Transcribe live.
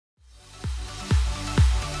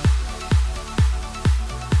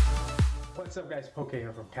What's up guys, Poke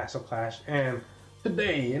here from Castle Clash, and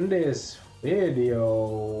today in this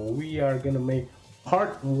video we are gonna make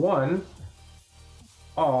part 1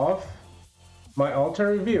 of my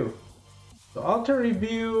altar review. The altar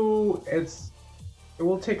review, it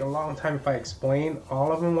will take a long time if I explain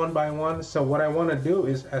all of them one by one, so what I want to do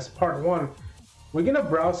is, as part 1, we're gonna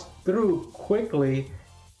browse through quickly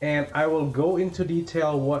and I will go into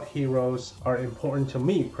detail what heroes are important to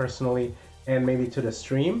me personally and maybe to the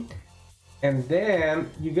stream. And then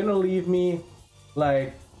you're gonna leave me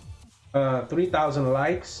like 3,000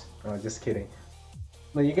 likes. Oh, just kidding.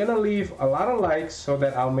 Now you're gonna leave a lot of likes so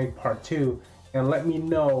that I'll make part 2 and let me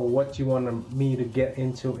know what you want me to get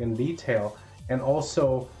into in detail, and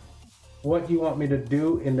also what you want me to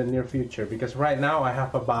do in the near future, because right now I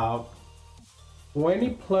have about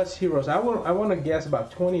 20 plus heroes. I want to guess about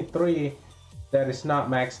 23 that is not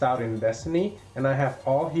maxed out in Destiny, and I have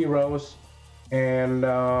all heroes, and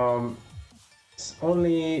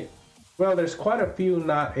only, well, there's quite a few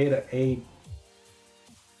not 8/8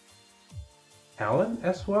 talent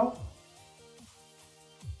as well.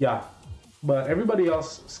 Yeah, but everybody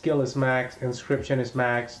else skill is maxed, inscription is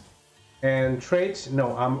maxed, and traits,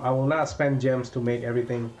 no, I will not spend gems to make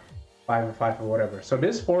everything 5 and 5 or whatever. So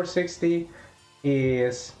this 460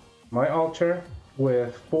 is my altar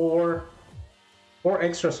with four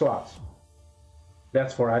extra slots.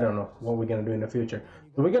 That's for, I don't know what we're gonna do in the future.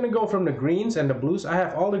 So we're gonna go from the greens and the blues. I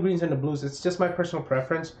have all the greens and the blues. It's just my personal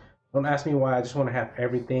preference. Don't ask me why. I just want to have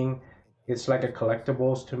everything. It's like a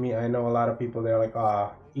collectibles to me. I know a lot of people, they're like,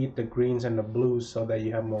 eat the greens and the blues so that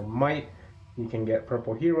you have more might. You can get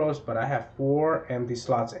purple heroes, but I have 4 empty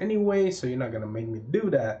slots anyway, so you're not gonna make me do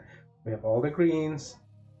that. We have all the greens,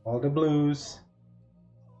 all the blues,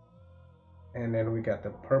 and then we got the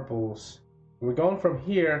purples. We're going from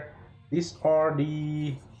here. These are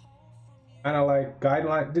the kind of like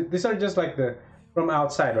guidelines. These are just like the from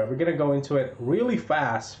outside, right? We're gonna go into it really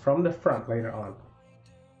fast from the front later on.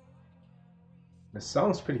 The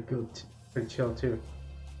song's pretty good, pretty chill too.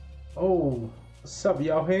 Oh, what's up,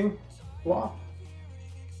 Yao Hing? Wow.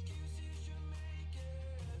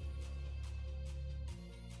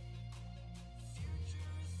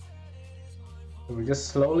 So we just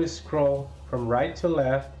slowly scroll from right to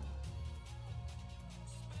left.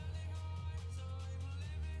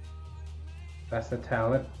 That's the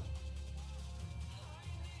talent.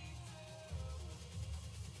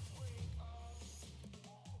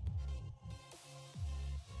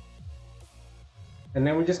 And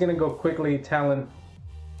then we're just gonna go quickly talent.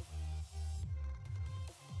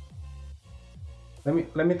 Let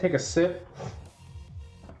me take a sip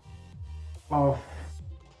of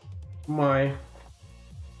my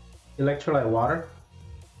electrolyte water.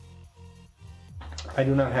 I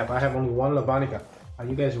have only one Lavanica. Are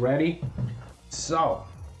you guys ready? So,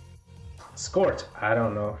 Scorch, I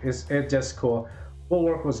don't know, it's just cool.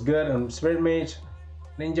 Bulwark was good on Spirit Mage.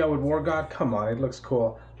 Ninja with War God, come on, it looks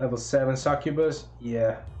cool. Level 7 Succubus,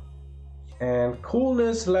 yeah. And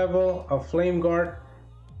coolness level of Flame Guard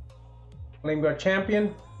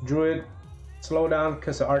Champion, Druid, slowdown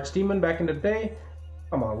because of Archdemon back in the day.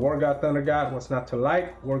 Come on, War God, Thunder God, what's not to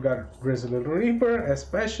like? War God, Grizzly Reaper,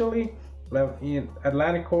 especially. Level in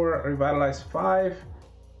Atlantic Core, Revitalize 5.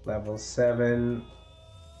 Level 7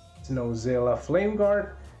 Snowzilla Flame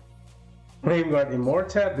Guard, Flame Guard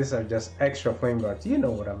Immortat. These are just extra Flame Guards, you know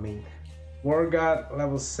what I mean. War God,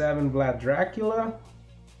 level 7 Vlad Dracula.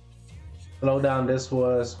 Slowdown, this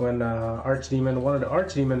was when Archdemon, one of the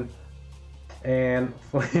Archdemon, and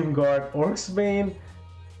Flame Guard Orcsbane.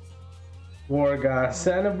 War God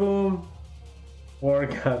Sanaboom, War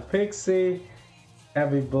God Pixie,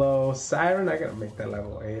 Heavy Blow Siren. I gotta make that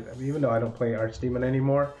level 8, even though I don't play Archdemon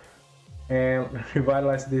anymore. And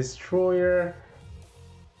Revitalize Destroyer,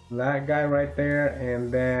 that guy right there. And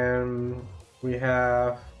then we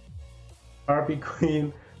have Harpy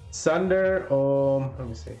Queen, Sunder. Let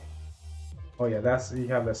me see. Oh yeah, that's, you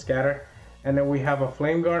have the scatter. And then we have a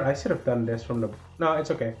Flame Guard. I should have done this from the, no,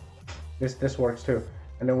 it's okay. This works too.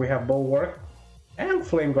 And then we have Bulwark and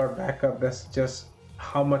Flame Guard backup. That's just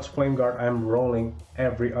how much Flame Guard I'm rolling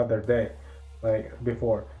every other day, like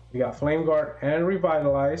before. We got Flame Guard and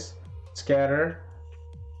Revitalize, Scatter,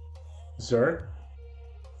 Zerg,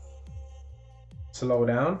 slow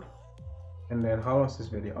down, and then how long is this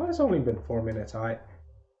video? Oh, it's only been 4 minutes. Alright,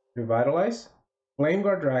 Revitalize, Flame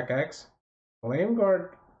Guard Drakax, Flame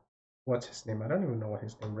Guard, what's his name? I don't even know what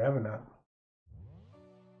his name. Revenant,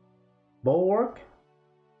 Bulwark,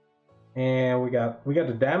 and we got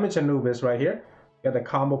the damage Anubis right here. We got the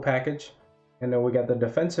combo package, and then we got the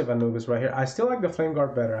defensive Anubis right here. I still like the Flame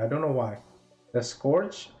Guard better. I don't know why. The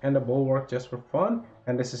Scorch and the Bulwark just for fun.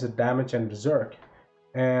 and this is a damage and berserk.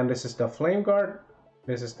 And this is the flame guard.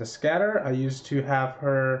 This is the scatter. I used to have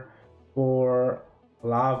her for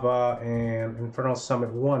lava and Infernal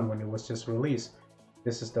Summit 1 when it was just released.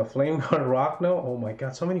 This is the flame guard Rockno. Oh my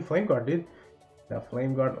god, so many flame guard, dude. The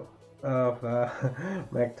flame guard of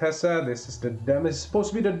Magtessa. This is the damage. It's supposed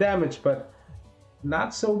to be the damage, but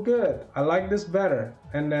not so good. I like this better.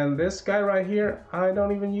 And then this guy right here, I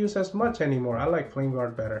don't even use as much anymore. I like flame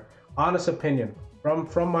guard better. Honest opinion,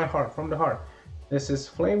 from my heart, from the heart. This is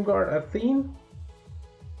flame guard Athene,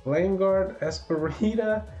 flame guard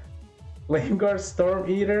Esperita, flame guard Storm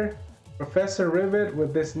Eater, Professor Rivet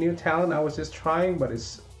with this new talent I was just trying, but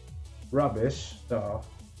it's rubbish. So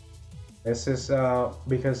this is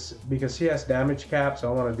because she has damage cap,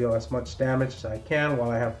 so I want to deal as much damage as I can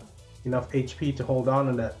while I have enough HP to hold on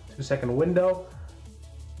in that 2-second window.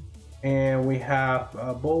 And we have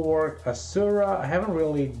Bulwark Asura. I haven't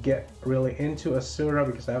really into Asura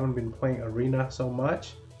because I haven't been playing Arena so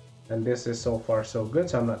much, and this is so far so good,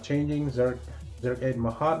 so I'm not changing. Zerg 8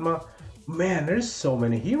 Mahatma. Man, there's so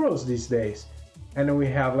many heroes these days. And then we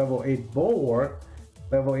have level 8 Bulwark,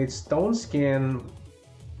 level 8 Stone Skin.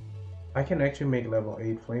 I can actually make level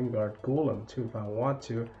 8 Flame Guard Golem too if I want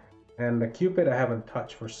to. And the Cupid I haven't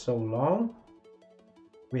touched for so long.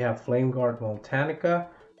 We have Flame Guard Voltanica.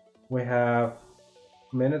 We have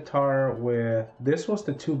Minotaur with, this was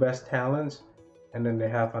the 2 best talents. And then they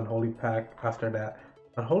have Unholy Pack after that.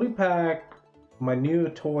 Unholy Pack, my new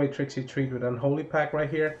toy Trixie Treat with Unholy Pack right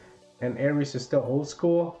here. And Ares is still old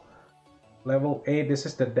school. Level 8, this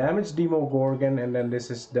is the Damage Demogorgon, and then this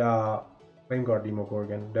is the Flame Guard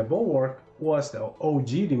Demogorgon. The Bulwark was the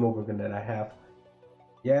OG Demogorgon that I have.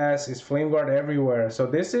 Yes, it's Flame Guard everywhere. So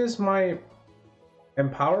this is my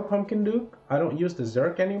Empower Pumpkin Duke. I don't use the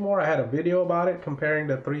Zerk anymore. I had a video about it comparing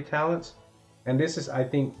the 3 talents. And this is, I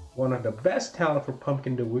think, one of the best talent for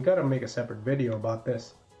Pumpkin Duke. We gotta make a separate video about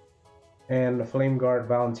this. And the Flame Guard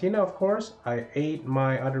Valentina, of course. I ate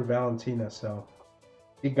my other Valentina, so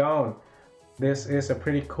be gone. This is a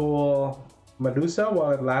pretty cool Medusa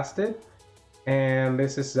while it lasted. And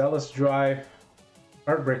this is Zealous Drive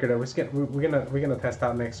Heartbreaker that we're gonna test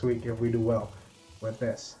out next week if we do well with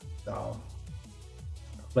this. So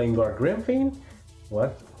Flame Guard Grimfiend.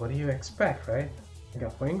 What do you expect, right? I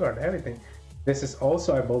got Flame Guard everything. This is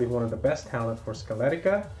also, I believe, one of the best talents for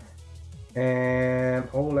Skeletica. And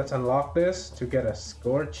oh, let's unlock this to get a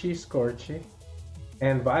Scorchy.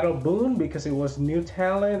 And Vital Boon because it was new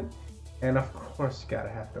talent. And of course, you gotta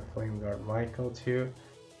have the Flame Guard Michael too.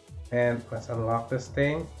 And let's unlock this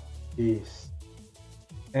thing. Peace.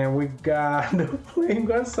 And we got the Flame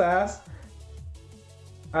Guard Sass,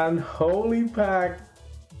 Unholy Pack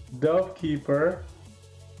Dove Keeper.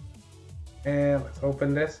 And let's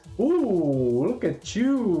open this. Ooh, look at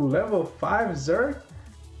you, level 5 Zerg.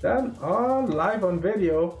 Done on live on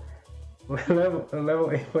video.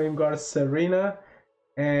 level 8 Flame Guard Serena.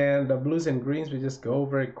 And the blues and greens we just go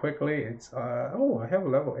very quickly. It's oh, I have a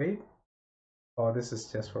level 8. Oh, this is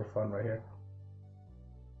just for fun right here.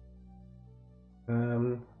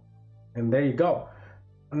 And there you go.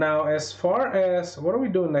 Now, as far as what are we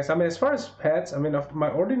doing next? I mean, as far as pets, I mean, my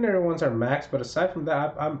ordinary ones are max, but aside from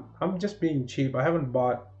that, I'm just being cheap. I haven't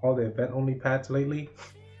bought all the event only pets lately.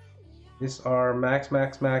 These are max,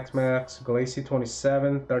 Glacie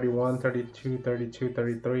 27, 31, 32, 32,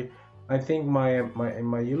 33. I think my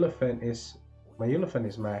Elephant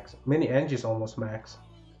is max. Mini Angie is almost max.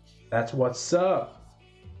 That's what's up.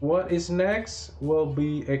 What is next will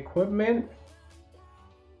be equipment.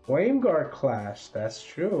 Flame Guard Clash, that's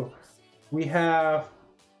true. We have,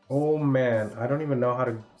 oh man, I don't even know how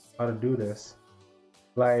to do this.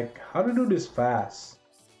 Like, how to do this fast.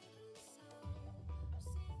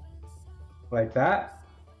 Like that.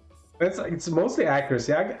 It's mostly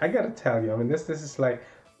accuracy. I gotta tell you. I mean, this is like,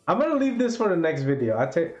 I'm gonna leave this for the next video.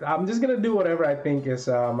 I'm just gonna do whatever I think is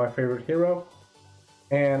my favorite hero.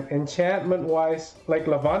 And enchantment wise, like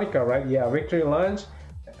Lavonica, right? Yeah, Victory Lunge,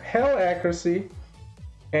 hell accuracy.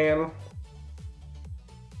 And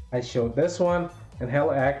I showed this one and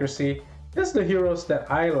hell accuracy. This is the heroes that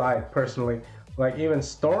I like personally. Like even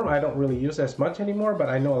Storm, I don't really use as much anymore, but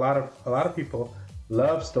I know a lot of people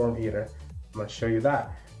love Storm Eater. I'm gonna show you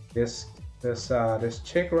that. This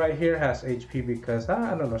chick right here has HP because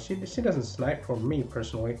I don't know, she doesn't snipe for me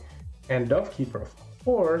personally. And Dove Keeper, of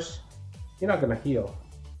course, you're not gonna heal.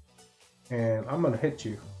 And I'm gonna hit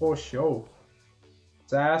you for sure.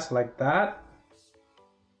 Sass like that.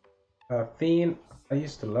 Athene, I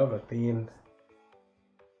used to love Athene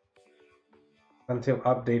until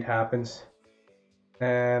update happens.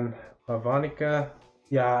 And Lavonica,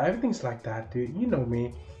 yeah, everything's like that, dude. You know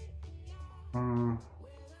me.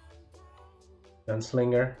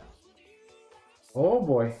 Gunslinger. Oh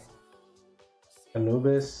boy.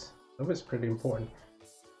 Anubis. Anubis is pretty important.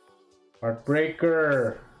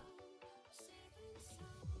 Heartbreaker.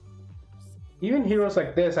 Even heroes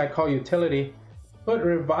like this I call utility. Put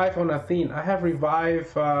revive on Athene. I have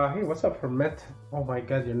revive. Hey, what's up, Ferment? Oh my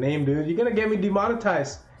god, your name, dude. You're gonna get me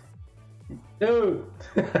demonetized. Dude.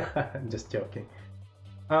 I'm just joking.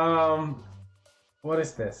 What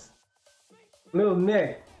is this? Little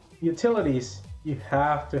Nick. Utilities. You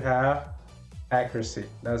have to have accuracy.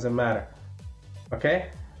 Doesn't matter.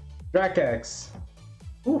 Okay? Dracax.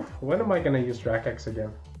 Oof, when am I gonna use Dracax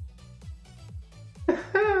again?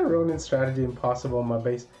 Ronin strategy impossible on my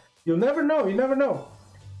base. You'll never know, you never know.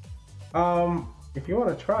 If you want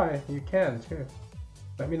to try, you can too.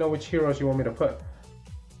 Let me know which heroes you want me to put.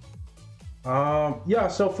 Yeah,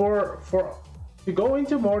 so to go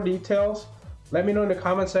into more details, let me know in the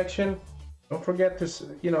comment section. Don't forget to,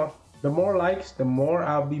 you know, the more likes, the more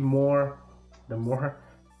I'll be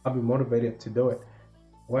motivated to do it.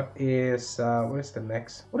 What is the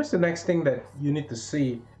next thing that you need to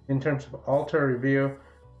see in terms of altar review?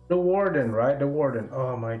 The Warden, right? The Warden.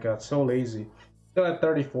 Oh my god, so lazy. Still at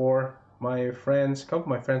 34. My friends, a couple of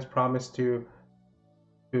my friends promised to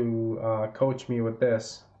coach me with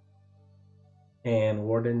this. And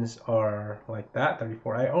Wardens are like that,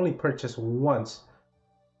 34. I only purchased once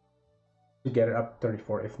to get it up to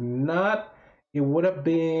 34. If not, it would have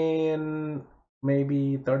been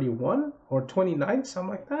maybe 31 or 29, something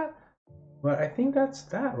like that. But I think that's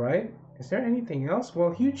that, right? Is there anything else?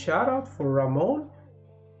 Well, huge shout out for Ramon,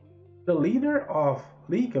 the leader of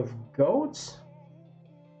League of Goats.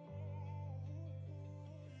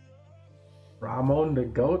 Ramon the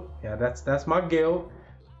Goat. Yeah, that's my guild.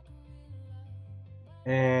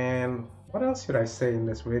 And what else should I say in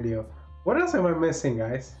this video? What else am I missing,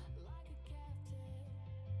 guys?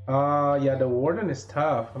 Yeah, the Warden is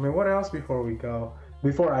tough. I mean, what else before we go?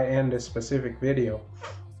 Before I end this specific video.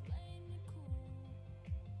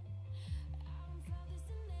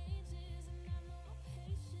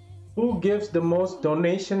 Who gives the most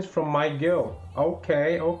donations from my guild?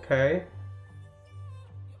 Okay, okay.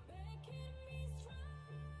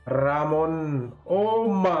 Ramon. Oh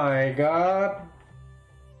my god.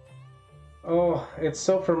 Oh, it's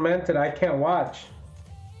so fermented. I can't watch.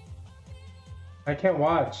 I can't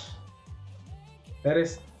watch. That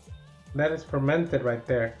is fermented right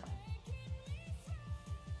there.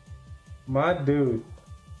 My dude.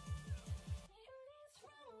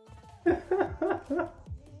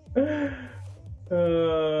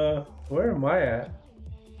 Where am I at?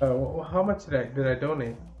 How much did I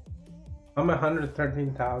donate? I'm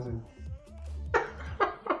 113,000.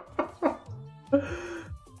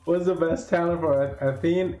 What's the best talent for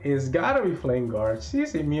Athene? Is gotta be Flame Guard.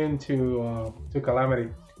 She's immune to Calamity.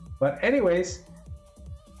 But anyways,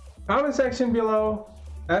 comment section below.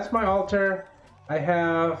 That's my altar. I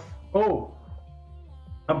have. Oh,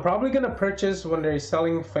 I'm probably gonna purchase when they're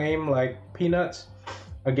selling Fame like peanuts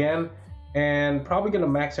again, and probably gonna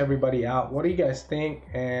max everybody out. What do you guys think?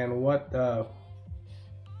 And what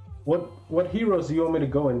heroes do you want me to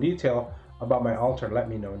go in detail about my altar? Let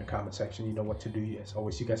me know in the comment section. You know what to do. As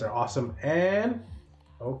always, you guys are awesome, and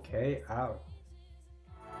okay, out.